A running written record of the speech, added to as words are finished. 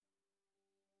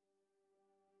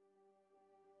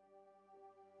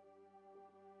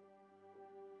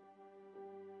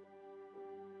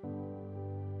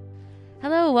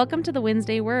Hello, welcome to the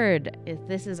Wednesday Word.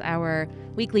 This is our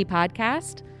weekly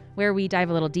podcast where we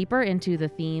dive a little deeper into the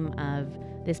theme of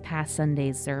this past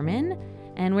Sunday's sermon.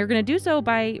 And we're going to do so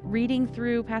by reading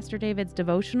through Pastor David's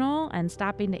devotional and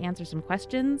stopping to answer some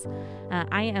questions.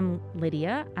 I am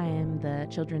Lydia. I am the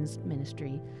Children's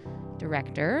Ministry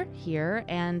Director here,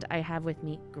 and I have with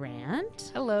me Grant.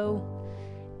 Hello.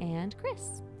 And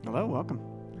Chris. Hello, welcome.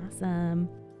 Awesome.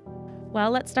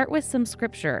 Well, let's start with some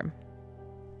scripture.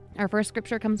 Our first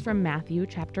scripture comes from Matthew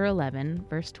chapter 11,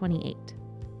 verse 28.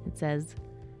 It says,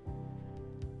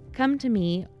 "Come to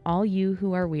me, all you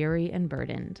who are weary and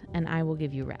burdened, and I will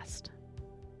give you rest."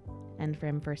 And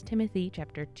from 1 Timothy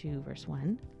chapter 2, verse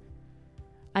 1,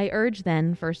 "I urge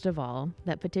then, first of all,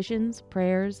 that petitions,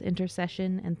 prayers,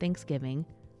 intercession, and thanksgiving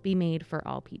be made for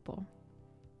all people."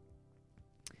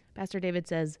 Pastor David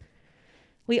says,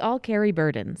 we all carry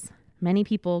burdens. Many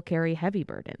people carry heavy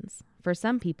burdens. For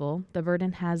some people, the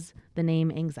burden has the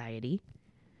name anxiety,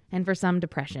 and for some,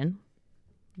 depression.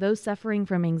 Those suffering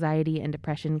from anxiety and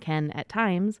depression can, at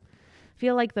times,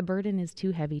 feel like the burden is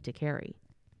too heavy to carry.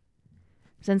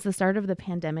 Since the start of the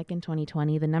pandemic in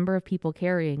 2020, the number of people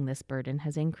carrying this burden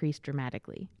has increased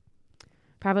dramatically.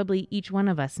 Probably each one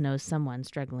of us knows someone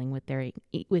struggling with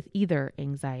either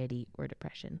anxiety or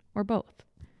depression, or both.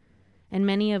 And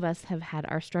many of us have had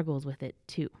our struggles with it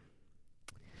too.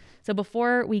 So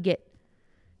before we get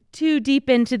too deep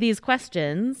into these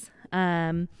questions,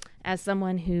 as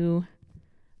someone who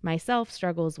myself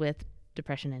struggles with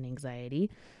depression and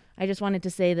anxiety, I just wanted to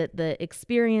say that the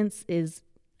experience is,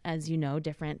 as you know,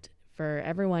 different for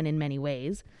everyone in many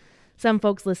ways. Some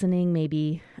folks listening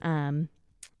maybe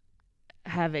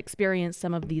have experienced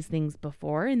some of these things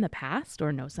before in the past,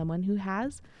 or know someone who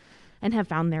has and have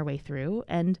found their way through.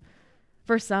 And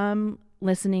for some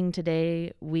listening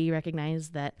today, we recognize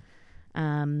that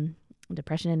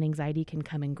depression and anxiety can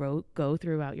come and go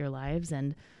throughout your lives,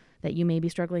 and that you may be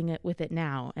struggling with it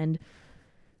now. And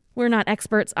we're not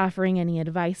experts offering any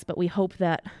advice, but we hope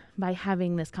that by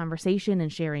having this conversation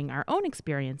and sharing our own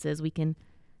experiences, we can,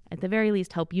 at the very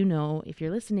least, help you know if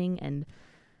you're listening and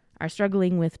are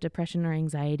struggling with depression or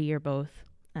anxiety or both,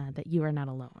 that you are not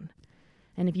alone.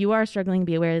 And if you are struggling,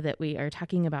 be aware that we are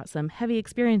talking about some heavy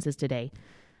experiences today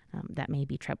that may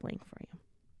be troubling for you.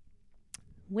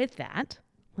 With that,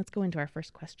 let's go into our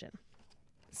first question.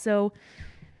 So,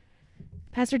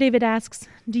 Pastor David asks,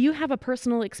 do you have a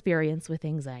personal experience with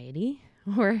anxiety,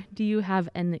 or do you have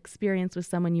an experience with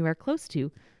someone you are close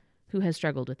to who has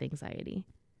struggled with anxiety?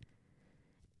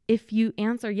 If you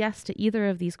answer yes to either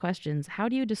of these questions, how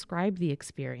do you describe the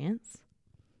experience?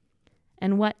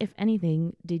 And what, if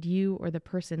anything, did you or the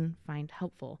person find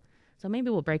helpful? So maybe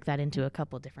we'll break that into a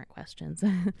couple different questions.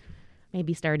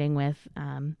 Maybe starting with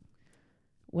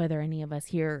whether any of us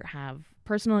here have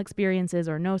personal experiences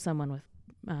or know someone with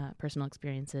personal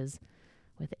experiences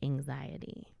with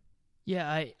anxiety.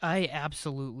 Yeah, I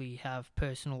absolutely have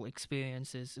personal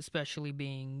experiences, especially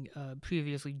being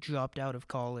previously dropped out of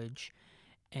college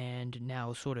and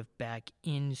now sort of back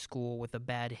in school with a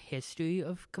bad history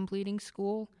of completing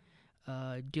school,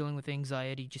 dealing with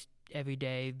anxiety just every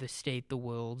day, the state the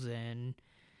world's in.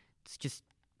 It's just,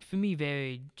 for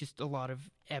me, just a lot of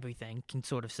everything can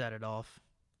sort of set it off.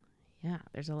 Yeah,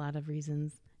 there's a lot of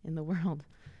reasons in the world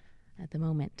at the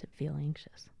moment to feel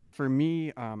anxious. For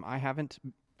me, I haven't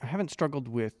struggled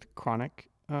with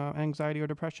chronic anxiety or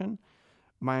depression.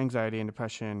 My anxiety and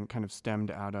depression kind of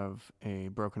stemmed out of a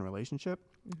broken relationship,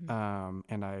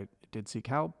 and I did seek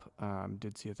help,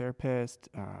 did see a therapist.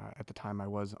 At the time, I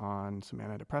was on some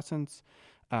antidepressants,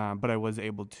 but I was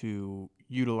able to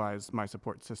utilize my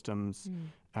support systems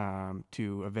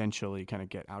to eventually kind of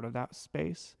get out of that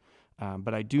space.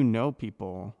 But I do know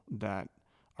people that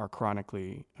are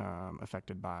chronically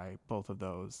affected by both of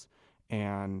those.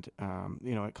 And,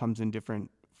 it comes in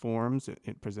different forms.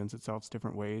 It presents itself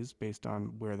different ways based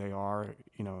on where they are,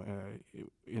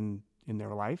 in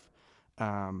their life.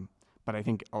 But I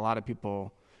think a lot of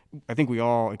people, we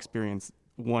all experience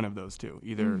one of those two,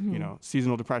 either,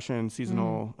 seasonal depression,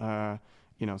 seasonal,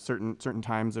 certain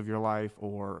times of your life,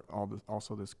 or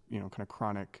also this, kind of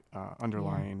chronic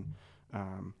underlying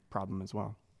problem as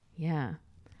well. Yeah.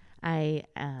 I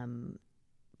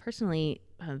personally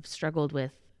have struggled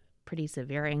with pretty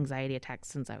severe anxiety attacks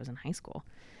since I was in high school.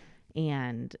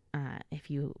 And if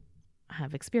you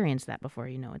have experienced that before,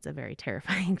 it's a very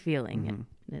terrifying feeling, and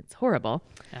it's horrible.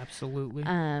 Absolutely.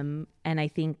 And I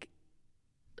think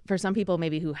for some people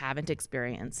maybe who haven't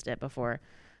experienced it before,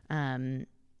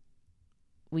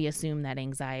 we assume that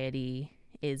anxiety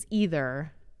is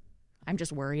either I'm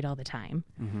just worried all the time,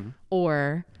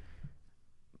 or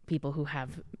people who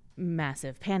have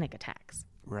massive panic attacks.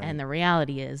 Right. And the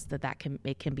reality is that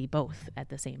it can be both at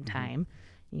the same time.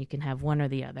 You can have one or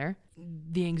the other.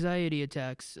 The anxiety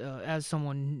attacks, as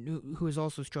someone who has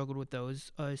also struggled with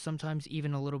those, sometimes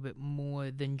even a little bit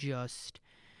more than just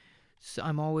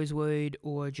I'm always worried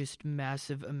or just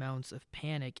massive amounts of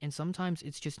panic. And sometimes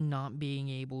it's just not being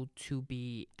able to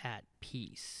be at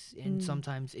peace. And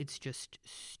sometimes it's just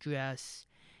stress.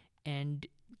 And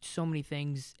so many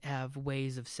things have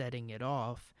ways of setting it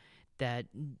off that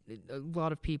a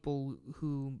lot of people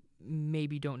who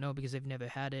maybe don't know because they've never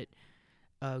had it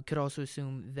could also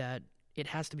assume that it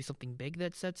has to be something big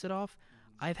that sets it off.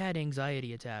 I've had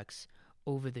anxiety attacks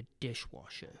over the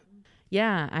dishwasher.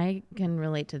 Yeah, I can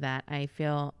relate to that. I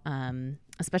feel,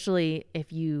 especially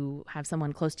if you have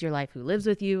someone close to your life who lives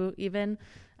with you even,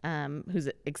 who's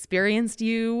experienced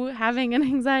you having an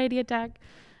anxiety attack.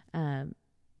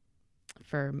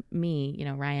 For me,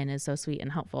 Ryan is so sweet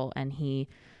and helpful, and he,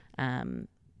 in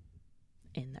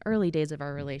the early days of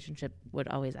our relationship, would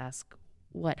always ask,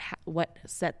 what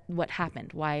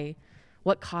happened? Why,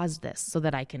 what caused this, so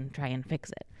that I can try and fix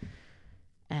it.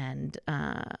 And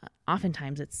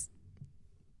oftentimes it's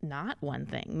not one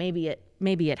thing. Maybe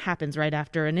it happens right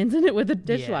after an incident with a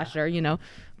dishwasher,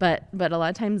 but a lot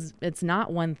of times it's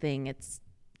not one thing. It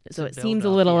seems a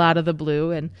little out of the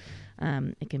blue, and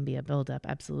it can be a buildup.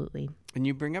 Absolutely. And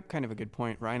you bring up kind of a good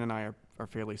point. Ryan and I are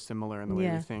fairly similar in the way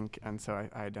we think, and so I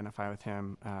identify with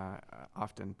him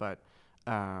often. But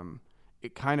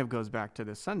it kind of goes back to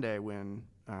this Sunday when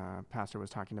Pastor was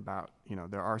talking about,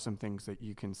 there are some things that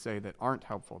you can say that aren't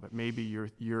helpful, that maybe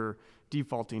you're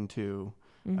defaulting to,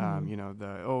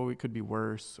 it could be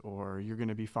worse, or you're going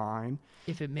to be fine.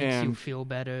 If it makes you feel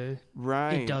better,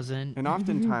 right. It doesn't. And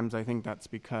oftentimes I think that's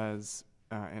because,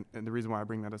 and the reason why I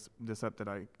bring this up, that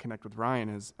I connect with Ryan,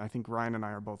 is I think Ryan and I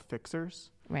are both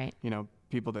fixers. Right.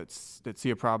 People that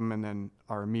see a problem and then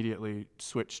are immediately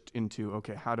switched into,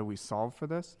 okay, how do we solve for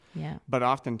this? Yeah. But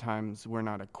oftentimes we're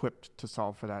not equipped to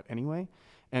solve for that anyway.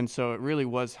 And so it really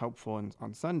was helpful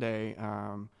on Sunday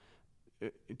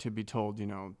to be told,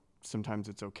 sometimes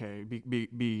it's okay.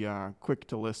 Be quick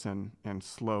to listen and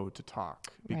slow to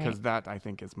talk, because that, I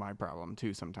think, is my problem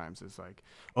too. Sometimes it's like,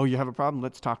 oh, you have a problem?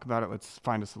 Let's talk about it. Let's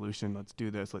find a solution. Let's do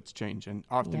this. Let's change. And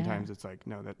oftentimes it's like,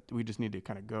 no, that we just need to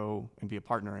kind of go and be a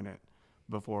partner in it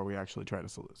before we actually try to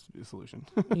a solution.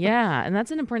 Yeah. And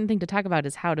that's an important thing to talk about,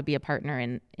 is how to be a partner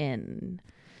in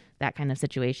that kind of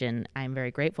situation. I'm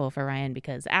very grateful for Ryan,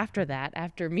 because after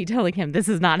me telling him this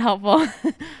is not helpful,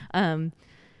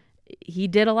 he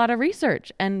did a lot of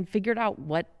research and figured out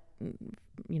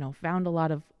found a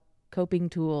lot of coping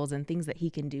tools and things that he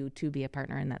can do to be a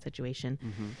partner in that situation.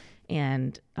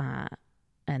 And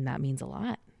that means a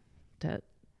lot to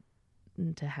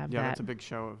have that. Yeah, that's a big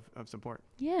show of support.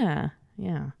 Yeah.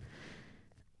 Yeah.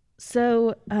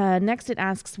 So next it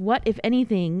asks, what, if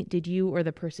anything, did you or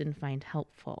the person find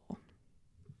helpful?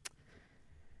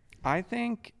 I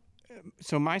think,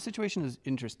 so my situation is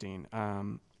interesting.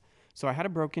 So I had a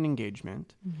broken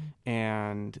engagement,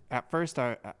 and at first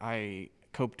I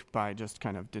coped by just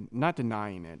kind of not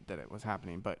denying it that it was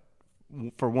happening, but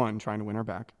for one, trying to win her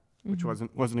back, which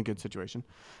wasn't a good situation.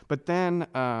 But then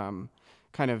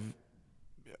kind of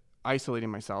isolating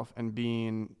myself and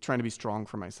trying to be strong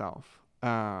for myself.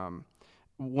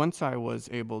 Once I was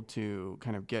able to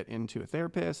kind of get into a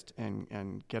therapist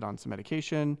and get on some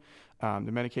medication,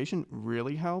 the medication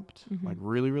really helped, like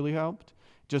really, really helped,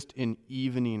 just in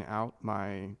evening out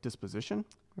my disposition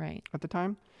at the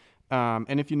time.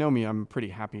 And if you know me, I'm a pretty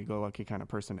happy-go-lucky kind of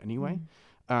person anyway.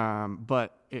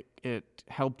 But it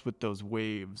helped with those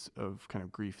waves of kind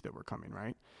of grief that were coming,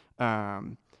 right?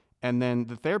 And then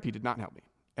the therapy did not help me.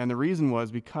 And the reason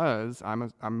was because I'm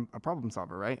a problem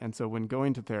solver, right? And so when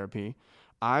going to therapy,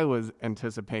 I was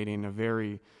anticipating a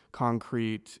very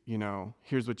concrete,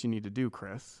 here's what you need to do,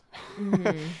 Chris.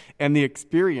 And the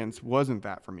experience wasn't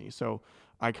that for me. So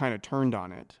I kind of turned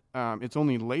on it. It's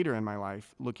only later in my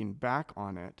life, looking back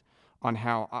on it, on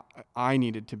how I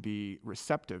needed to be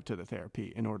receptive to the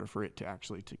therapy in order for it to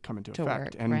actually come into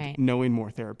effect. And knowing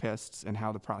more therapists and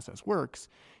how the process works,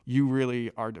 you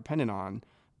really are dependent on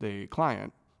the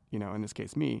client, in this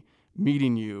case me,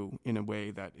 meeting you in a way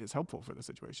that is helpful for the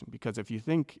situation. Because if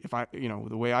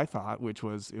the way I thought, which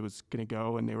was it was going to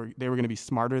go and they were going to be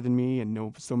smarter than me and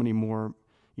know so many more,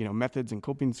 methods and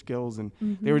coping skills, and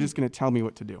they were just going to tell me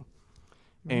what to do.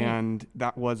 And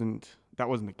that wasn't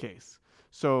the case.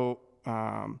 So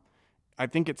I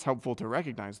think it's helpful to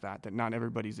recognize that not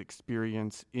everybody's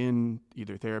experience in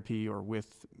either therapy or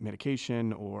with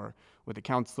medication or with a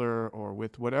counselor or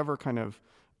with whatever kind of,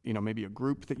 maybe a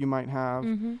group that you might have,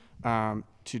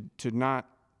 to not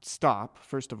stop,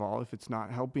 first of all, if it's not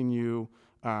helping you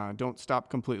Don't stop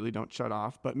completely. Don't shut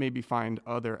off, but maybe find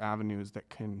other avenues that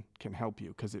can help you,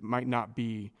 because it might not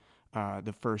be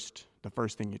the first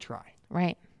thing you try.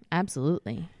 Right.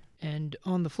 Absolutely. And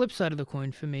on the flip side of the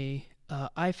coin for me,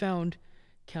 I found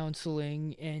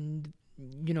counseling and,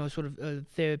 sort of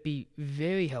therapy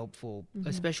very helpful,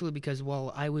 especially because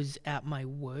while I was at my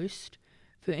worst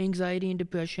for anxiety and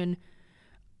depression,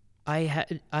 I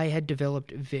had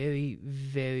developed very,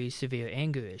 very severe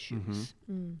anger issues.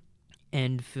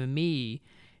 And for me,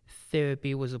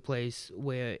 therapy was a place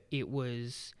where it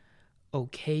was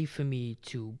okay for me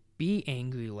to be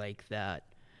angry like that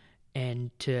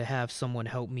and to have someone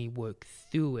help me work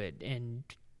through it. And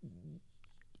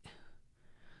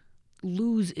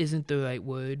lose isn't the right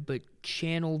word, but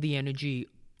channel the energy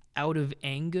out of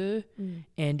anger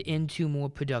and into more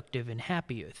productive and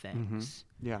happier things.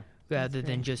 Yeah. Rather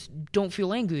than just don't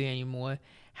feel angry anymore.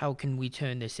 How can we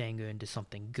turn this anger into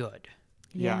something good?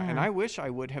 Yeah, and I wish I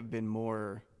would have been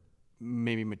more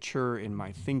maybe mature in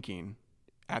my thinking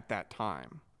at that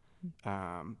time.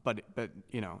 But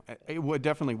it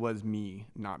definitely was me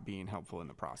not being helpful in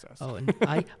the process. Oh, and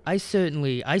I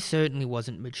certainly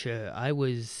wasn't mature. I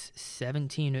was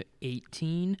 17 or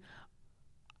 18.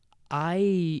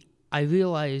 I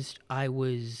realized I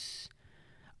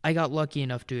got lucky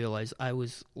enough to realize I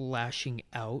was lashing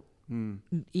out.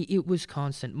 It was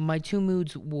constant. My two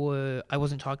moods were I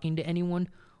wasn't talking to anyone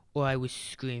or I was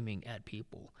screaming at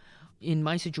people. In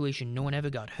my situation, no one ever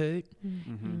got hurt.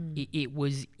 It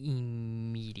was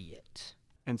immediate.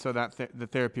 And so that the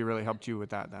therapy really helped you with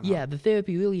that then? Yeah, the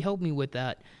therapy really helped me with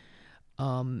that.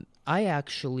 I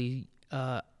actually,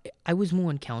 I was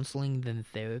more in counseling than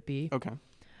therapy. Okay.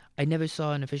 I never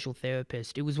saw an official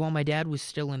therapist. It was while my dad was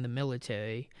still in the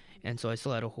military, and so I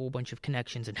still had a whole bunch of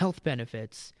connections and health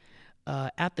benefits.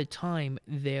 At the time,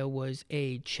 there was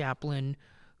a chaplain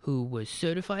who was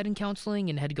certified in counseling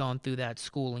and had gone through that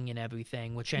schooling and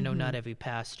everything, which I know not every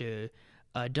pastor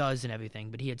does and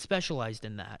everything, but he had specialized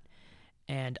in that.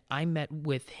 And I met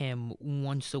with him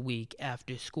once a week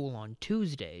after school on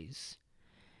Tuesdays.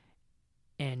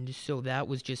 And so that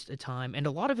was just a time, and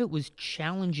a lot of it was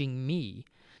challenging me.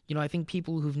 I think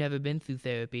people who've never been through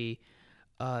therapy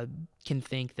can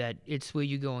think that it's where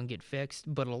you go and get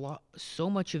fixed, but so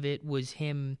much of it was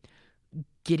him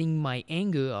getting my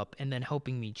anger up and then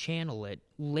helping me channel it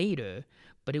later.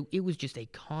 But it was just a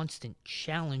constant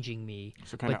challenging me.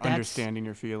 So kind of understanding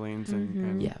your feelings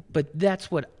and yeah, but that's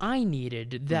what I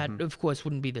needed. That of course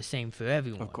wouldn't be the same for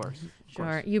everyone. Of course.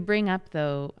 Sure. You bring up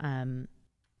though,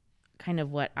 kind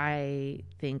of what I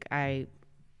think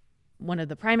one of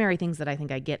the primary things that I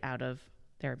think I get out of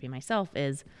therapy myself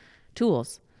is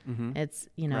tools. It's,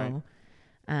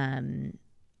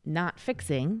 not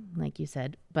fixing, like you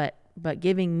said, but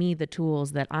giving me the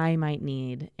tools that I might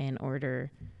need in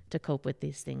order to cope with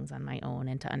these things on my own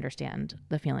and to understand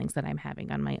the feelings that I'm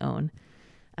having on my own.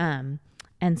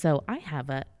 And so I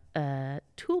have a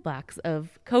toolbox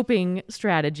of coping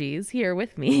strategies here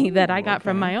with me that I got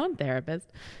from my own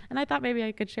therapist. And I thought maybe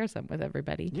I could share some with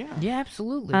everybody. Yeah,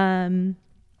 absolutely.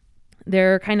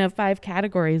 There are kind of 5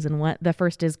 categories, and the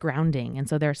first is grounding. And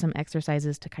so there are some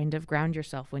exercises to kind of ground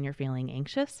yourself when you're feeling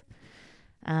anxious.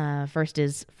 First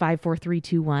is 5, 4, 3,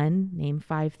 2, 1. Name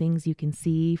 5 things you can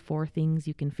see, 4 things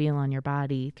you can feel on your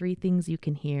body, 3 things you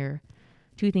can hear,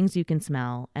 2 things you can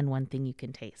smell, and 1 thing you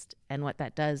can taste. And what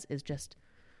that does is just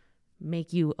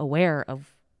make you aware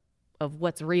of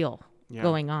what's real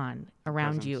going on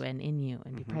around you and in you,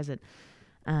 and be present.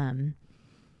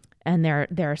 And there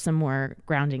are some more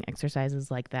grounding exercises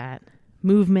like that.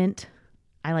 Movement.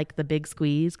 I like the big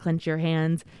squeeze. Clench your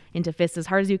hands into fists as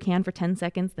hard as you can for 10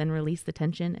 seconds, then release the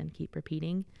tension and keep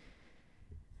repeating.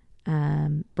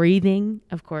 Breathing,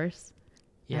 of course.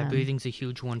 Yeah, breathing's a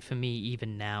huge one for me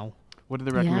even now. What are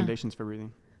the recommendations for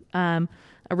breathing? A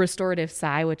restorative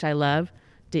sigh, which I love.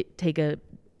 Take a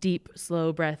deep,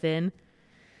 slow breath in.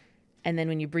 And then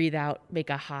when you breathe out, make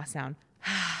a ha sound.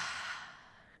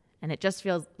 And it just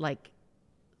feels like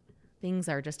things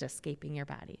are just escaping your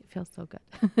body. It feels so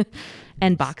good.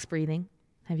 And box breathing.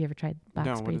 Have you ever tried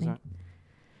box breathing? What is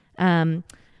that?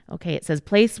 Okay, it says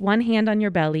place one hand on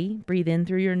your belly. Breathe in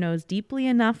through your nose deeply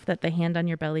enough that the hand on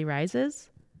your belly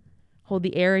rises. Hold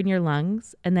the air in your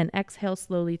lungs, and then exhale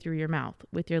slowly through your mouth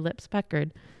with your lips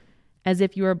puckered as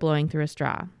if you are blowing through a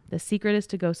straw. The secret is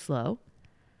to go slow.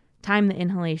 Time the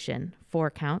inhalation,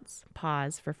 4 counts,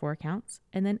 pause for 4 counts,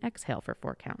 and then exhale for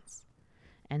 4 counts.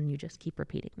 And you just keep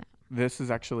repeating that. This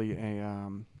is actually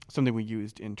something we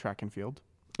used in track and field.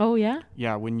 Oh, yeah?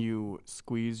 Yeah, when you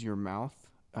squeeze your mouth,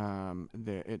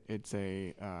 it's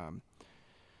a, I'm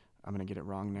going to get it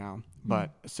wrong now,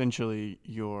 but essentially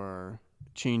your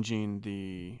changing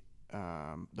the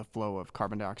flow of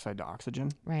carbon dioxide to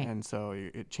oxygen. Right. And so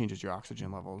it changes your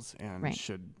oxygen levels and Right.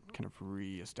 should kind of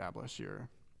reestablish your,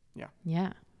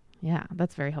 Yeah. Yeah.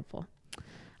 That's very helpful.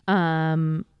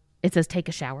 It says take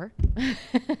a shower.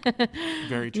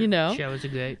 very true. You know? Showers are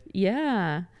great.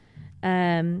 Yeah.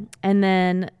 And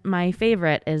then my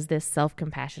favorite is this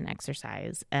self-compassion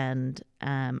exercise. And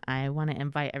I want to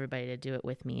invite everybody to do it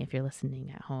with me if you're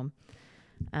listening at home.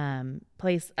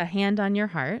 Place a hand on your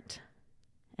heart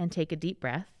and take a deep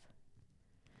breath.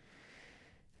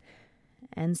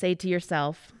 And say to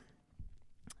yourself,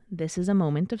 this is a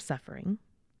moment of suffering.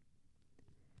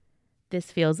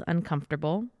 This feels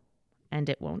uncomfortable and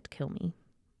it won't kill me.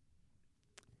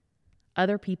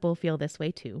 Other people feel this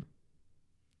way too.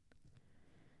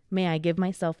 May I give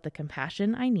myself the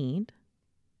compassion I need.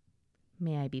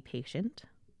 May I be patient.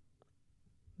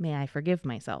 May I forgive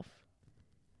myself.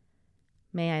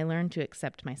 May I learn to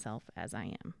accept myself as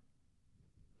I am.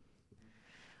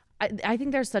 I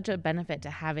think there's such a benefit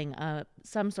to having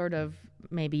some sort of,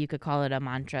 maybe you could call it a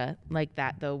mantra like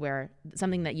that, though, where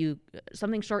something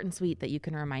short and sweet that you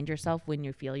can remind yourself when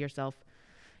you feel yourself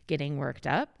getting worked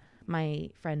up. My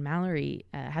friend Mallory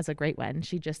has a great one.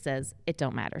 She just says, "It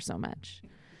don't matter so much."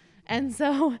 And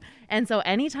so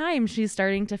anytime she's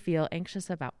starting to feel anxious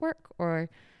about work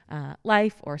or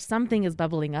life, or something is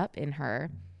bubbling up in her,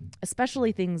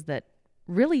 especially things that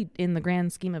really in the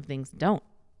grand scheme of things don't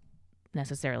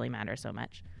necessarily matter so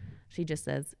much, she just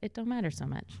says, "It don't matter so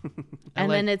much." And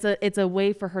then it's a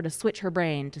way for her to switch her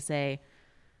brain to say,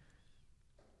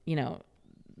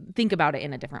 think about it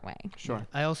in a different way. Sure.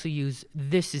 I also use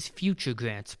 "this is future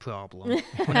Grant's problem"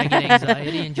 when I get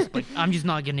anxiety, and just I'm just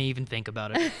not gonna even think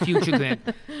about it. Future Grant,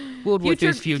 World War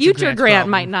III's future Grant problem.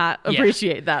 might not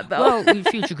appreciate that though. Well,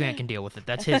 future Grant can deal with it.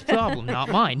 That's his problem, not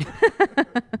mine.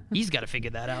 He's got to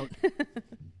figure that out.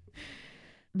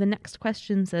 The next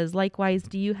question says, likewise,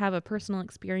 do you have a personal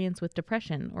experience with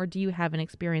depression, or do you have an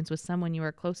experience with someone you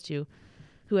are close to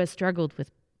who has struggled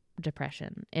with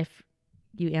depression? If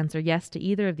you answer yes to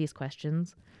either of these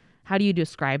questions, how do you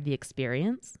describe the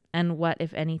experience? And what,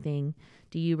 if anything,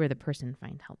 do you or the person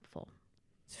find helpful?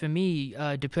 For me,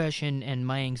 depression and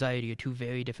my anxiety are two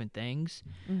very different things.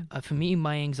 For me,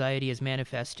 my anxiety is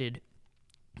manifested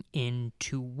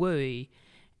into worry,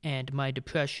 and my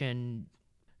depression,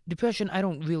 I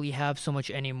don't really have so much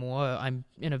anymore.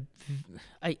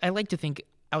 I like to think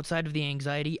outside of the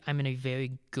anxiety, I'm in a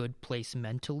very good place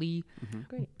mentally.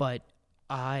 Great. But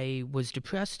I was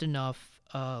depressed enough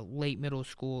late middle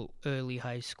school, early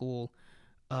high school,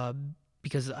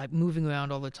 because I'm moving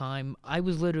around all the time. I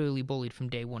was literally bullied from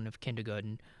day one of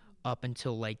kindergarten up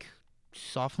until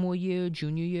sophomore year,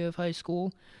 junior year of high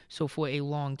school. So for a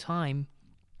long time,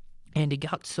 and it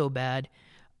got so bad,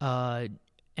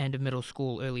 end of middle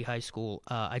school, early high school,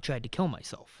 I tried to kill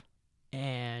myself.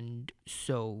 And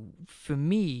so for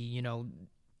me,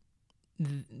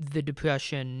 the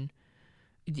depression,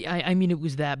 I mean, it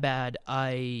was that bad.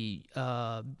 I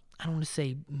don't want to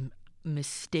say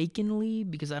mistakenly,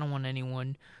 because I don't want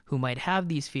anyone who might have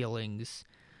these feelings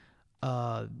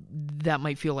that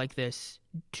might feel like this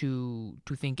to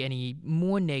think any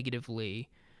more negatively.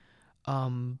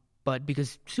 But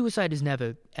because suicide is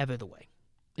never, ever the way.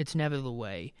 It's never the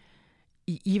way.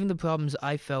 Even the problems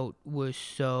I felt were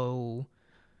so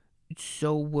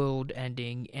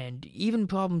world-ending, and even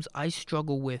problems I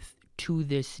struggle with to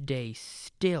this day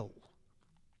still.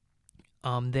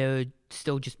 There are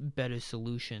still just better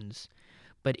solutions.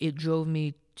 But it drove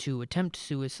me to attempt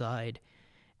suicide,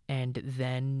 and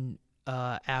then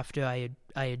after I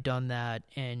had done that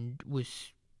and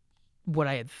was what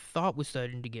I had thought was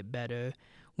starting to get better,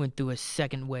 went through a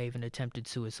second wave and attempted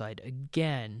suicide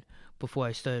again before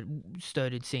I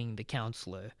started seeing the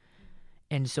counselor.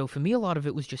 And so for me, a lot of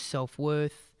it was just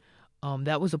self-worth.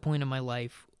 That was a point in my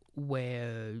life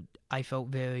where I felt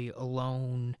very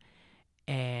alone,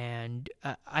 and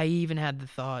I even had the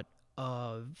thought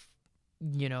of,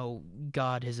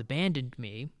 God has abandoned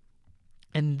me.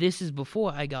 And this is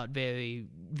before I got very,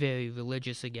 very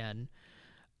religious again,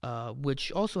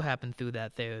 which also happened through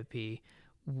that therapy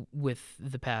with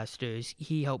the pastors.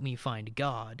 He helped me find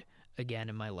God again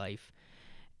in my life.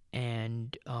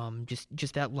 And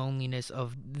just that loneliness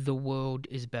of the world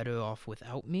is better off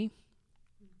without me.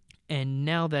 And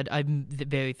now that I'm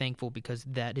very thankful, because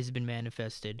that has been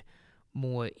manifested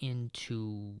more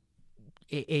into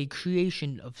a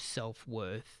creation of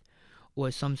self-worth, or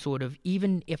some sort of,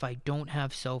 even if I don't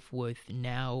have self-worth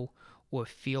now or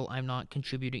feel I'm not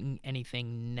contributing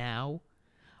anything now,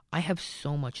 I have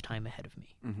so much time ahead of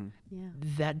me. Mm-hmm. Yeah.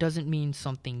 That doesn't mean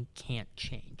something can't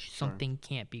change. Sure. Something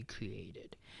can't be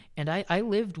created. And I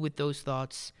lived with those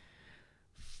thoughts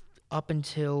up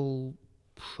until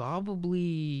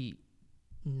probably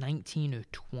 19 or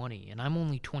 20, and I'm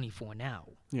only 24 now.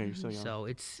 Yeah, you're so young. So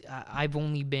I've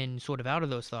only been sort of out of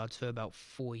those thoughts for about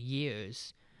 4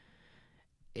 years.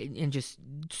 And just,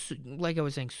 like I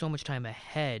was saying, so much time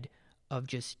ahead of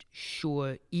just,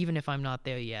 sure, even if I'm not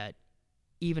there yet,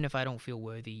 even if I don't feel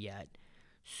worthy yet,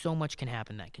 so much can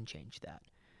happen that can change that.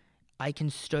 I can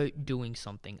start doing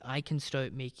something. I can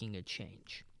start making a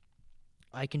change.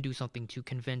 I can do something to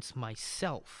convince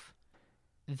myself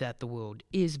that the world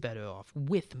is better off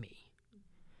with me.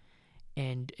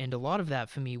 And a lot of that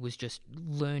for me was just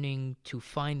learning to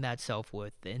find that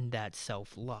self-worth and that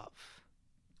self-love.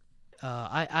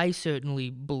 I certainly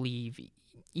believe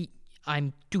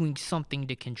I'm doing something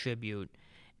to contribute,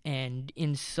 and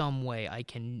in some way I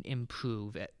can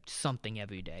improve at something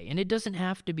every day. And it doesn't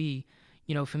have to be,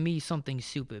 for me, something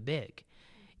super big.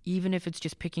 Even if it's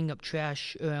just picking up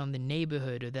trash around the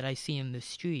neighborhood or that I see in the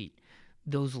street,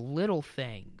 those little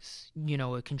things,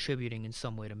 are contributing in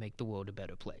some way to make the world a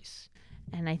better place.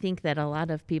 And I think that a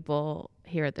lot of people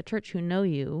here at the church who know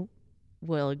you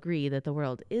will agree that the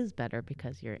world is better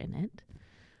because you're in it.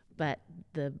 But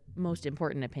the most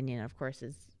important opinion, of course,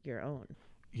 is your own.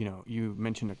 You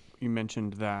mentioned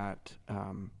that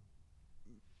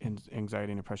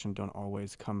anxiety and depression don't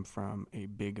always come from a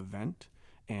big event,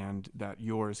 and that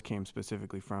yours came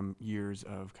specifically from years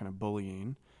of kind of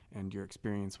bullying and your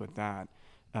experience with that.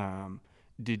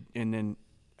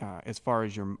 As far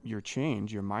as your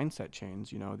change, your mindset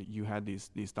change, that you had these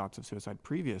thoughts of suicide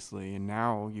previously, and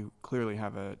now you clearly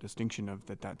have a distinction of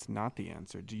that's not the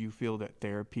answer. Do you feel that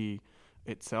therapy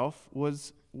itself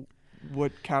was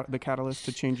the catalyst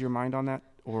to change your mind on that,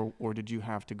 or did you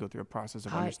have to go through a process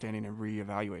of understanding and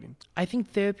reevaluating? I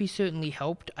think therapy certainly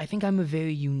helped. I think I'm a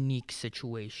very unique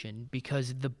situation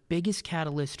because the biggest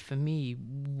catalyst for me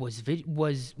was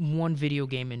one video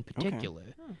game in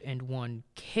particular, and one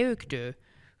character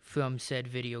from said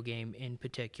video game in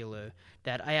particular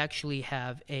that I actually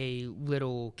have a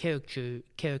little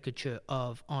caricature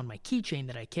of on my keychain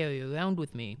that I carry around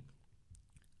with me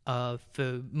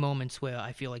for moments where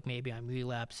I feel like maybe I'm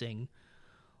relapsing,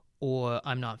 or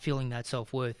I'm not feeling that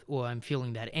self-worth, or I'm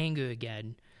feeling that anger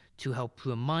again, to help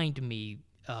remind me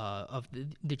of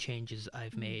the changes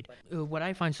I've made. What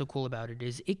I find so cool about it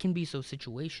is it can be so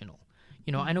situational.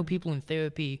 I know people in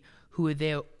therapy who are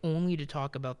there only to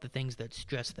talk about the things that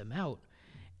stress them out,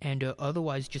 and are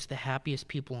otherwise just the happiest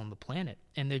people on the planet,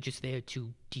 and they're just there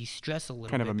to de-stress a little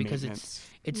kind bit of a because maintenance.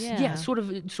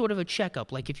 it's sort of a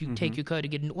checkup, like if you take your car to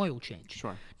get an oil change.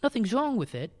 Sure. Nothing's wrong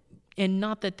with it, and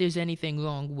not that there's anything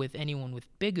wrong with anyone with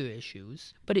bigger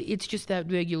issues, but it's just that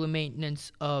regular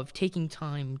maintenance of taking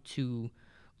time to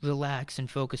relax and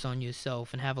focus on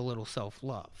yourself and have a little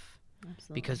self-love.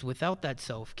 Absolutely. Because without that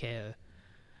self-care,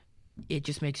 it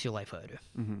just makes your life harder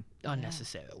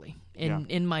unnecessarily,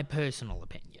 in my personal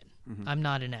opinion. I'm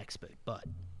not an expert, but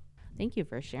Thank you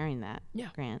for sharing that,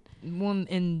 Grant.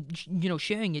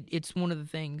 Sharing it's one of the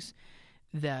things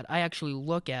that I actually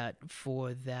look at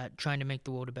for that, trying to make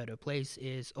the world a better place,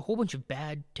 is a whole bunch of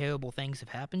bad, terrible things have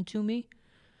happened to me.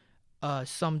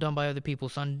 Some done by other people,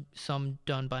 some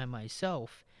done by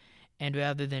myself. And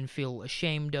rather than feel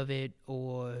ashamed of it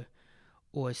or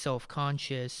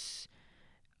self-conscious,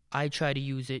 I try to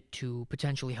use it to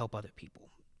potentially help other people.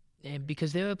 And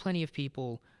because there are plenty of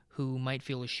people who might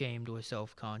feel ashamed or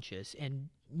self-conscious, and,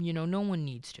 no one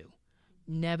needs to.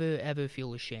 Never, ever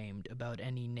feel ashamed about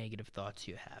any negative thoughts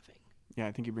you're having. Yeah,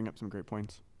 I think you bring up some great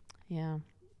points. Yeah.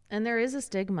 And there is a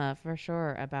stigma for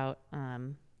sure about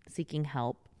seeking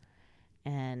help.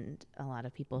 And a lot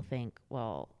of people think,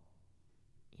 well,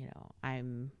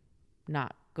 I'm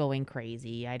not going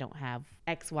crazy. I don't have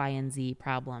X, Y, and Z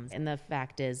problems. And the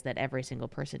fact is that every single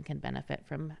person can benefit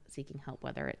from seeking help,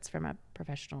 whether it's from a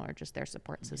professional or just their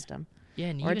support system. Yeah,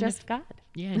 and or just God.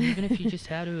 Yeah, and even if you just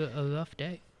had a rough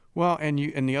day. Well, and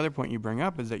the other point you bring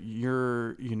up is that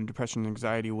your depression and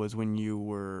anxiety was when you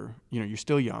were, you're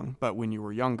still young, but when you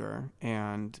were younger.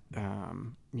 And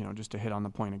just to hit on the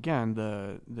point again,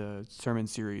 the sermon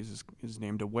series is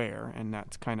named Aware, and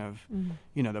that's kind of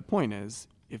the point is,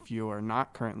 if you are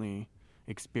not currently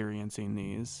experiencing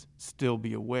these, still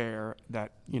be aware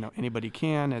that anybody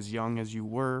can, as young as you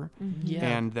were,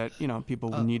 and that people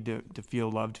need to feel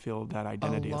loved, feel that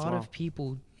identity as well. A lot of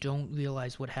people don't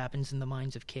realize what happens in the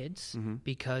minds of kids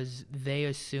because they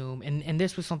assume, and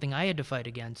this was something I had to fight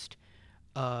against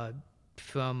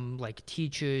from like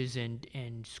teachers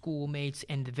and schoolmates,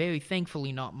 and very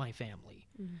thankfully not my family.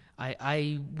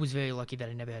 I was very lucky that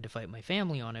I never had to fight my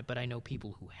family on it, but I know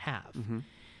people who have.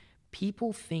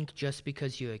 People think just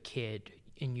because you're a kid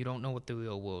and you don't know what the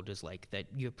real world is like, that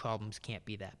your problems can't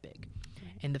be that big.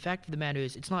 Right. And the fact of the matter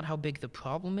is, it's not how big the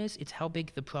problem is, it's how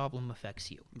big the problem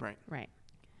affects you. Right. Right.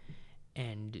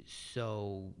 And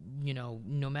so,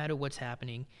 no matter what's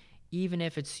happening, even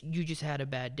if it's you just had a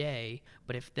bad day,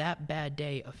 but if that bad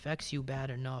day affects you bad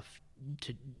enough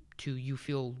to you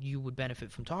feel you would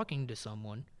benefit from talking to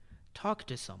someone, talk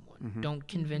to someone. Don't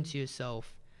convince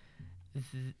yourself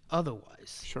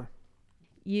otherwise. Sure.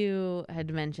 You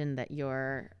had mentioned that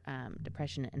your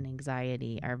depression and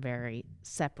anxiety are very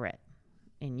separate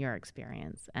in your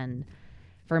experience. And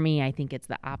for me, I think it's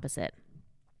the opposite.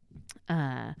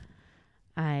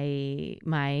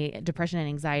 My depression and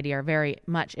anxiety are very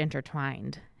much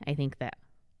intertwined. I think that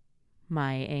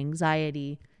my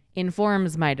anxiety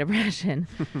informs my depression.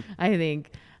 I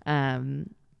think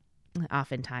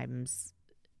oftentimes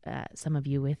some of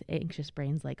you with anxious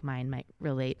brains like mine might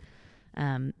relate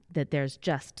that there's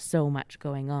just so much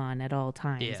going on at all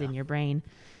times in your brain.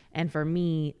 And for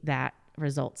me, that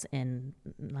results in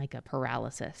like a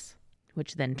paralysis,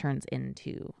 which then turns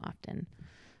into often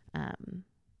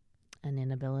an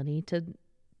inability to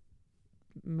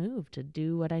move, to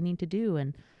do what I need to do.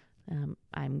 And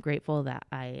I'm grateful that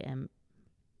I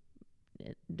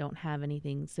don't have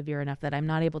anything severe enough that I'm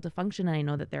not able to function. And I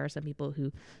know that there are some people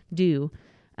who do.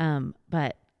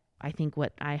 But I think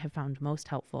what I have found most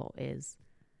helpful is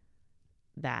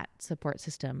that support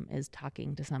system is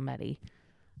talking to somebody.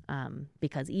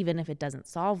 Because even if it doesn't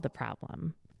solve the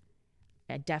problem,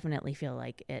 I definitely feel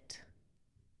like it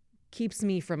keeps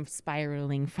me from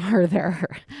spiraling farther.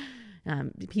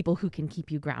 People who can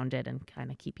keep you grounded and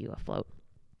kind of keep you afloat.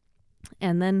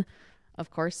 And then, of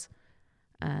course,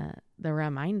 the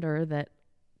reminder that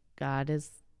God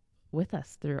is with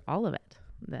us through all of it,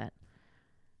 that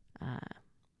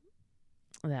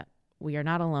we are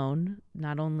not alone,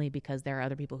 not only because there are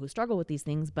other people who struggle with these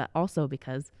things, but also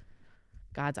because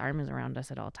God's arm is around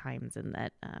us at all times, and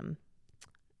that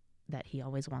he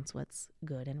always wants what's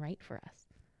good and right for us.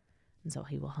 And so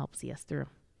he will help see us through,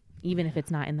 even if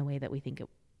it's not in the way that we think it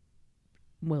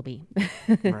will be.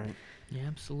 Right. Yeah,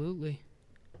 absolutely.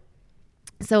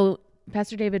 So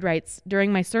Pastor David writes,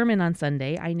 during my sermon on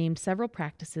Sunday, I named several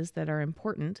practices that are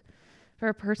important for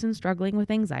a person struggling with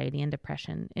anxiety and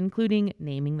depression, including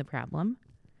naming the problem,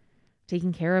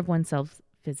 taking care of oneself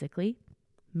physically,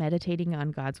 meditating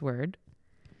on God's word,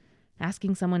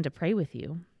 asking someone to pray with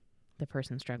you, the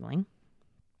person struggling,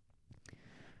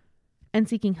 and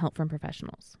seeking help from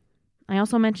professionals. I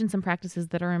also mentioned some practices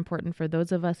that are important for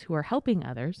those of us who are helping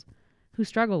others who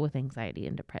struggle with anxiety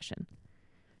and depression,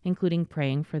 including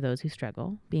praying for those who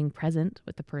struggle, being present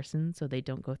with the person so they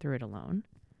don't go through it alone,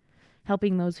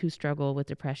 helping those who struggle with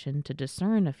depression to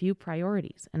discern a few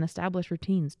priorities and establish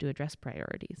routines to address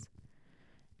priorities,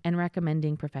 and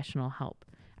recommending professional help.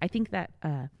 I think that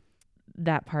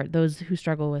that part, those who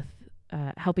struggle with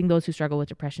helping those who struggle with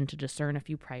depression to discern a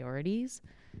few priorities,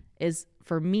 is,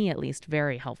 for me at least,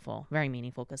 very helpful, very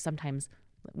meaningful, because sometimes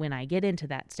when I get into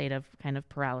that state of kind of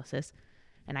paralysis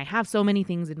and I have so many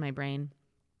things in my brain,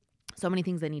 so many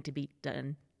things that need to be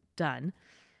done,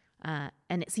 and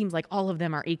it seems like all of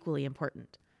them are equally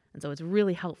important. And so it's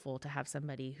really helpful to have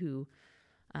somebody who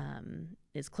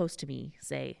is close to me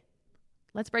say,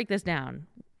 let's break this down.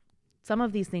 Some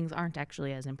of these things aren't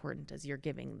actually as important as you're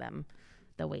giving them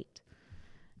the weight.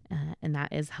 And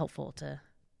that is helpful to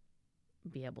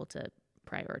be able to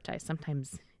prioritize.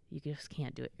 Sometimes you just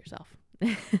can't do it yourself.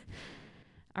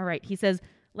 All right. He says,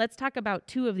 let's talk about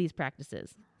two of these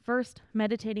practices. First,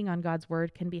 meditating on God's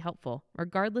word can be helpful,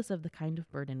 regardless of the kind of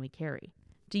burden we carry.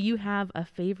 Do you have a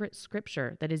favorite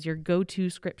scripture that is your go-to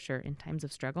scripture in times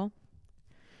of struggle?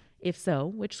 If so,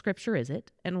 which scripture is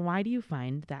it, and why do you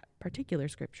find that particular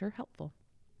scripture helpful?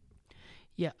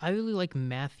 Yeah, I really like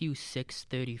Matthew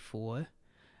 6:34.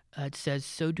 It says,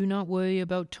 "So do not worry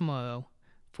about tomorrow,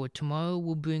 for tomorrow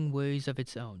will bring worries of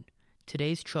its own.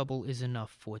 Today's trouble is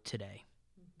enough for today."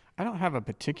 I don't have a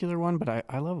particular one, but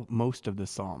I love most of the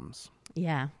Psalms.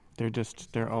 Yeah.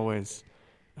 They're always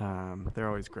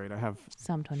great. I have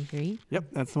Psalm 23. Yep,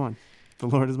 that's the one. The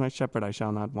Lord is my shepherd, I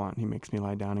shall not want. He makes me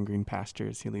lie down in green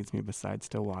pastures. He leads me beside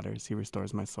still waters. He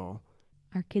restores my soul.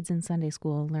 Our kids in Sunday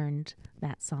school learned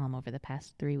that psalm over the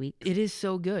past 3 weeks. It is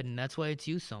so good, and that's why it's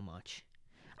used so much.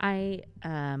 I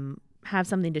have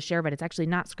something to share, but it's actually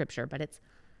not scripture, but it's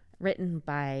written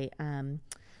by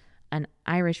an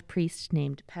Irish priest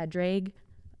named Padraig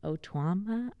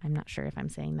O'Tuama. I'm not sure if I'm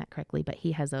saying that correctly, but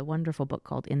he has a wonderful book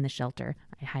called In the Shelter.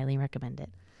 I highly recommend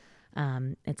it.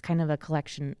 It's kind of a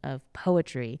collection of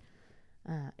poetry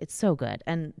It's so good.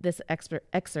 And this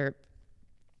excerpt,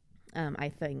 I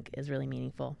think, is really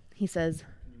meaningful. He says,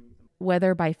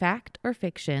 whether by fact or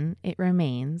fiction, it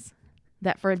remains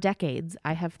that for decades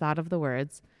I have thought of the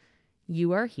words,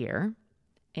 "You are here,"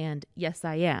 and "Yes,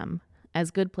 I am," as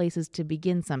good places to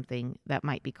begin something that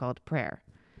might be called prayer.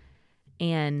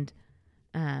 And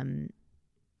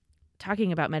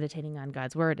talking about meditating on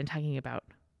God's word and talking about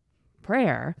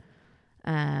prayer,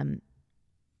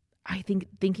 I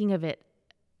think thinking of it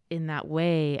in that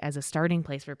way as a starting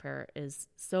place for prayer is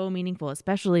so meaningful,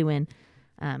 especially when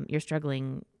you're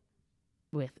struggling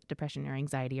with depression or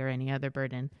anxiety or any other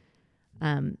burden.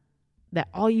 That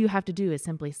all you have to do is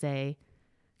simply say,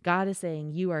 God is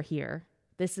saying, "You are here.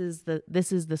 This is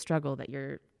the struggle that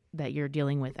you're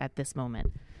dealing with at this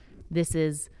moment. This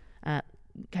is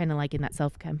kind of like in that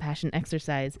self-compassion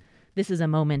exercise. This is a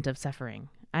moment of suffering.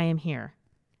 I am here."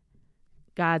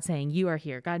 God saying, "You are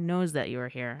here." God knows that you are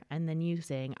here, and then you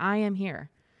saying, "I am here,"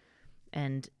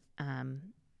 and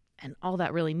all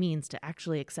that really means to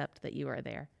actually accept that you are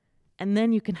there, and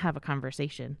then you can have a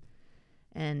conversation,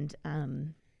 and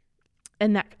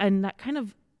that kind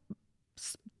of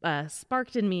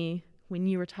sparked in me when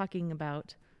you were talking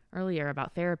about earlier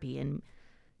about therapy, and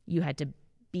you had to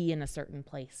be in a certain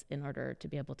place in order to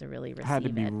be able to really receive it. Had to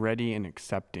be ready and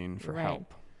accepting for Right.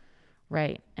 help.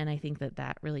 Right. And I think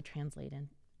that really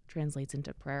translates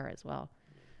into prayer as well.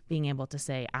 Being able to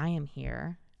say, "I am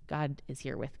here. God is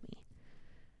here with me,"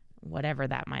 whatever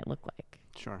that might look like.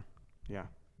 Sure. Yeah.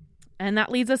 And that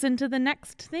leads us into the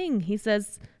next thing. He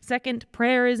says, second,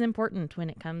 prayer is important when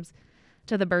it comes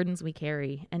to the burdens we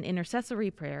carry. And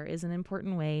intercessory prayer is an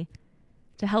important way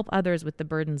to help others with the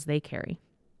burdens they carry.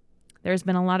 There's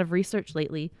been a lot of research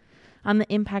lately on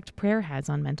the impact prayer has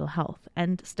on mental health,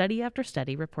 and study after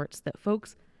study reports that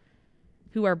folks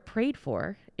who are prayed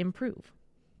for improve.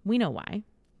 We know why.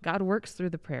 God works through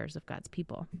the prayers of God's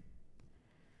people.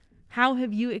 How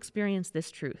have you experienced this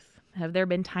truth? Have there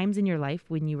been times in your life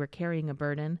when you were carrying a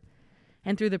burden,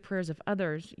 and through the prayers of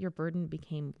others, your burden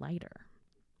became lighter?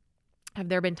 Have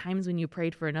there been times when you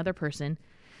prayed for another person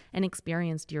and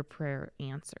experienced your prayer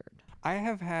answered? I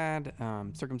have had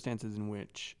circumstances in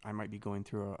which I might be going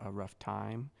through a rough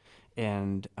time,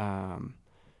 and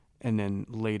then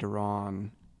later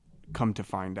on come to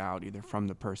find out either from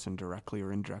the person directly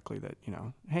or indirectly that,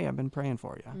 hey, I've been praying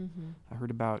for you. Mm-hmm. I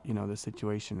heard about, this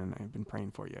situation and I've been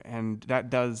praying for you. And that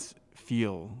does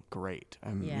feel great.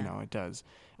 Yeah. It does.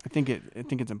 I think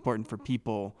it's important for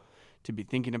people to be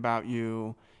thinking about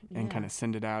you and kind of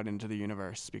send it out into the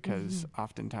universe, because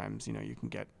oftentimes, you can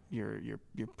get your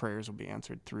prayers will be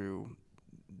answered through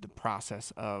the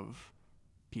process of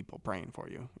people praying for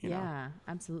you. You know?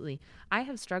 Absolutely. I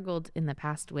have struggled in the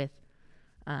past with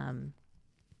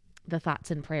the thoughts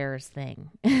and prayers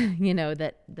thing,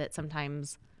 that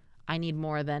sometimes I need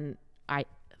more than I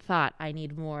thought. I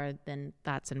need more than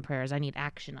thoughts and prayers. I need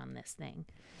action on this thing.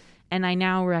 And I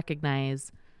now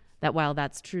recognize that while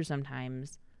that's true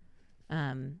sometimes,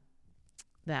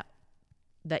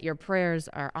 that your prayers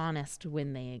are honest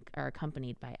when they are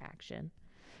accompanied by action,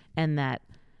 and that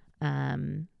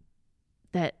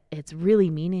that it's really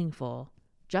meaningful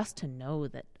just to know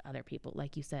that other people,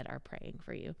 like you said, are praying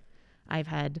for you. I've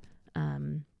had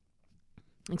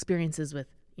experiences with,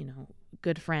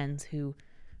 good friends who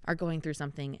are going through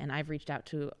something, and I've reached out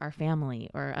to our family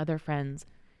or other friends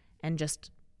and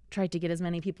just tried to get as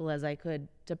many people as I could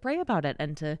to pray about it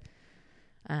and to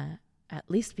at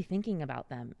least be thinking about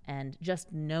them, and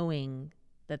just knowing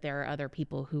that there are other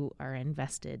people who are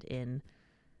invested in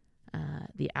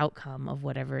the outcome of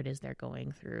whatever it is they're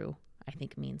going through, I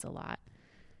think means a lot.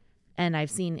 And I've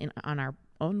seen on our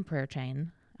own prayer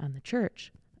chain on the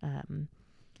church,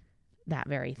 that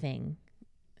very thing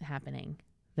happening,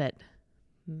 that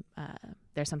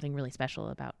there's something really special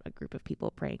about a group of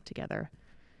people praying together.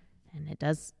 And it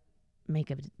does make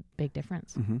a big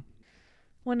difference. Mm-hmm.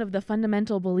 One of the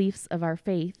fundamental beliefs of our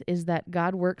faith is that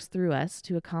God works through us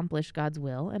to accomplish God's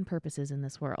will and purposes in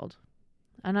this world.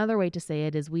 Another way to say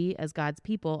it is we, as God's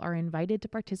people, are invited to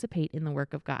participate in the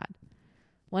work of God.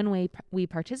 One way we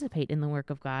participate in the work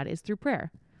of God is through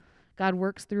prayer. God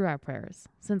works through our prayers.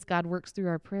 Since God works through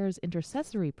our prayers,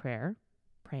 intercessory prayer,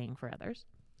 praying for others,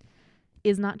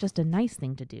 is not just a nice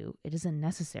thing to do, it is a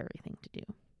necessary thing to do.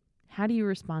 How do you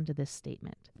respond to this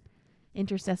statement?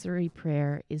 Intercessory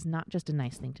prayer is not just a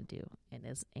nice thing to do, it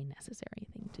is a necessary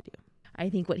thing to do. I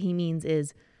think what he means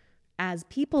is, as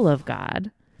people of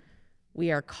God,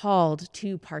 we are called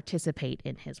to participate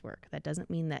in his work. That doesn't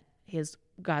mean that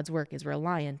God's work is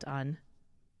reliant on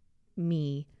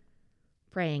me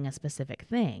praying a specific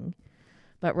thing,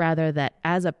 but rather that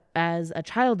as a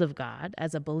child of God,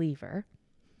 as a believer,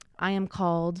 I am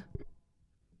called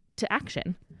to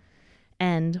action.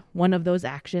 And one of those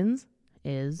actions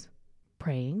is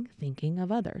praying, thinking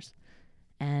of others.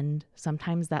 And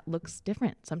sometimes that looks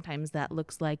different. Sometimes that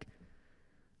looks like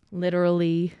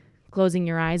literally closing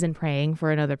your eyes and praying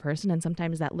for another person. And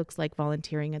sometimes that looks like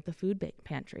volunteering at the food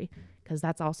pantry, because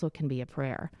that's also can be a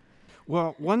prayer.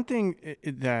 Well, one thing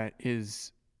that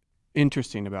is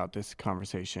interesting about this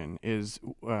conversation is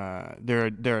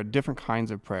there are different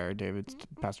kinds of prayer.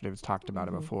 Pastor David's talked about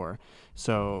it before.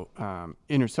 So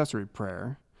intercessory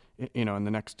prayer, in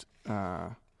the next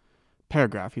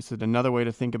paragraph, he said another way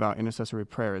to think about intercessory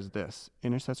prayer is this: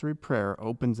 intercessory prayer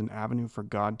opens an avenue for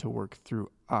God to work through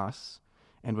us,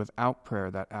 and without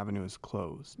prayer, that avenue is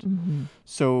closed.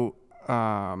 So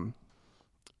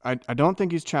I don't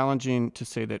think he's challenging to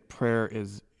say that prayer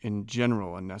is in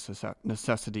general a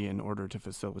necessity in order to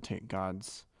facilitate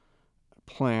God's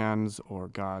plans or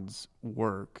God's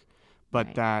work,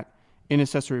 but that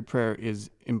intercessory prayer is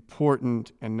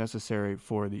important and necessary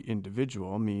for the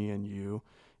individual, me and you,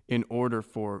 in order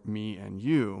for me and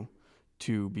you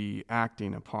to be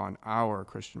acting upon our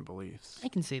Christian beliefs. I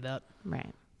can see that.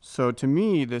 Right. So to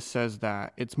me, this says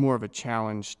that it's more of a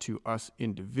challenge to us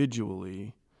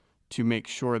individually to make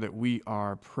sure that we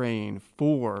are praying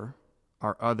for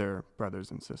our other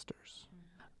brothers and sisters.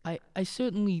 I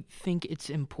certainly think it's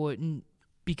important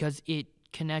because it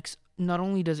connects, not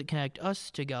only does it connect us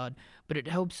to God, but it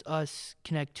helps us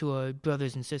connect to our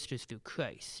brothers and sisters through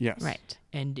Christ. Yes. Right.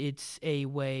 And it's a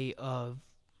way of,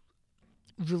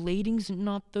 relating's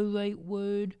not the right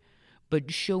word,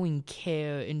 but showing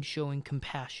care and showing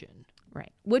compassion.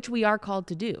 Right. Which we are called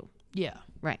to do. Yeah.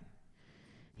 Right.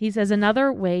 He says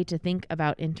another way to think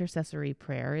about intercessory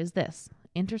prayer is this: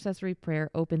 intercessory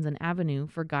prayer opens an avenue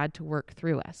for God to work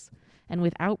through us. And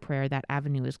without prayer, that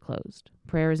avenue is closed.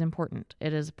 Prayer is important.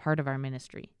 It is part of our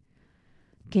ministry.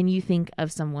 Can you think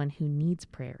of someone who needs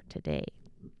prayer today?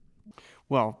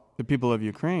 Well, the people of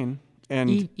Ukraine.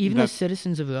 And even the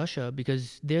citizens of Russia,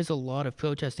 because there's a lot of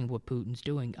protesting what Putin's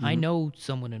doing. I know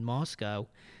someone in Moscow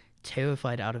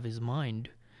terrified out of his mind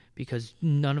because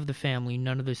none of the family,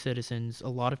 none of the citizens, a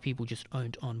lot of people just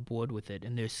aren't on board with it,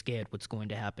 and they're scared what's going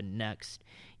to happen next,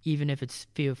 even if it's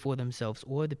fear for themselves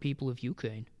or the people of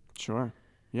Ukraine. Sure.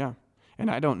 Yeah.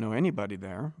 And I don't know anybody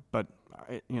there, but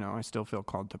I still feel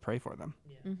called to pray for them.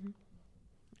 Yeah. Mm-hmm.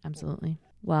 Absolutely.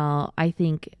 Well, I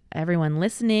think everyone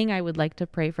listening, I would like to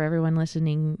pray for everyone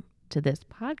listening to this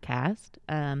podcast.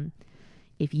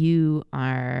 If you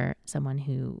are someone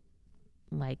who,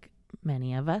 like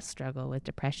many of us, struggle with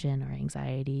depression or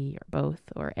anxiety or both,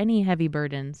 or any heavy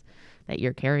burdens that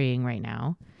you're carrying right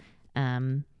now,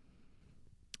 I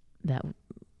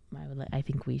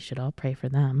think we should all pray for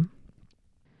them.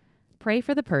 Pray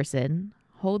for the person,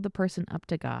 hold the person up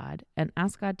to God, and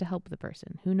ask God to help the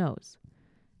person. Who knows?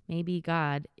 Maybe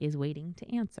God is waiting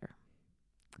to answer.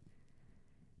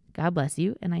 God bless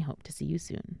you, and I hope to see you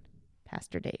soon.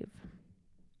 Pastor Dave.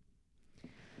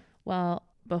 Well,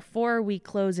 before we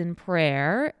close in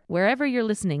prayer, wherever you're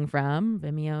listening from,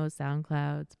 Vimeo,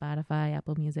 SoundCloud, Spotify,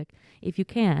 Apple Music, if you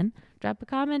can, drop a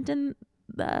comment in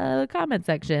the comment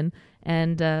section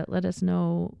and let us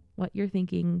know what you're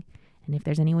thinking and if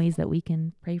there's any ways that we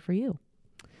can pray for you.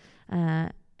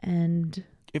 And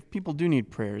if people do need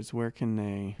prayers, where can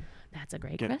they That's a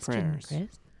great get question, prayers?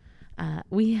 Chris.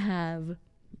 We have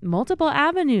multiple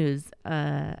avenues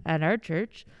at our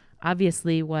church.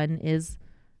 Obviously, one is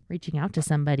reaching out to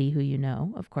somebody who you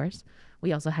know, of course.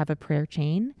 We also have a prayer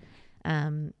chain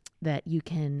that you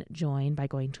can join by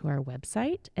going to our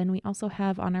website. And we also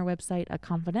have on our website a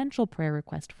confidential prayer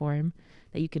request form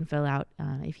that you can fill out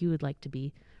if you would like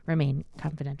to remain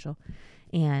confidential.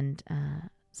 And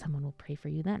someone will pray for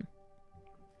you then.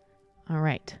 All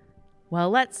right. Well,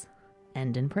 let's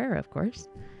end in prayer, of course.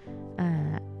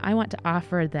 I want to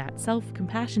offer that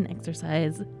self-compassion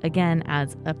exercise again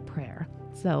as a prayer.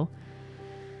 So,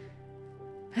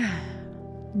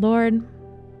 Lord,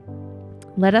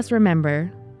 let us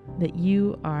remember that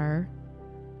you are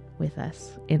with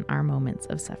us in our moments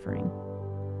of suffering,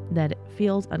 that it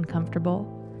feels uncomfortable,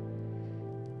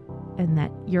 and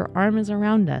that your arm is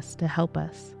around us to help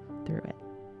us through it.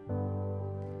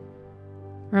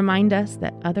 Remind us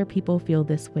that other people feel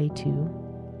this way too,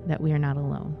 that we are not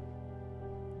alone.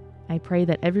 I pray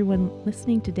that everyone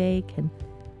listening today can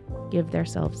give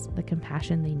themselves the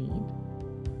compassion they need,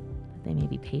 that they may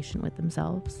be patient with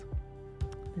themselves,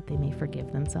 that they may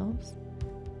forgive themselves,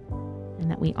 and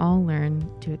that we all learn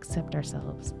to accept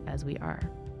ourselves as we are,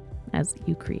 as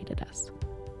you created us.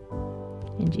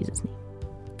 In Jesus' name,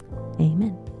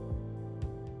 amen.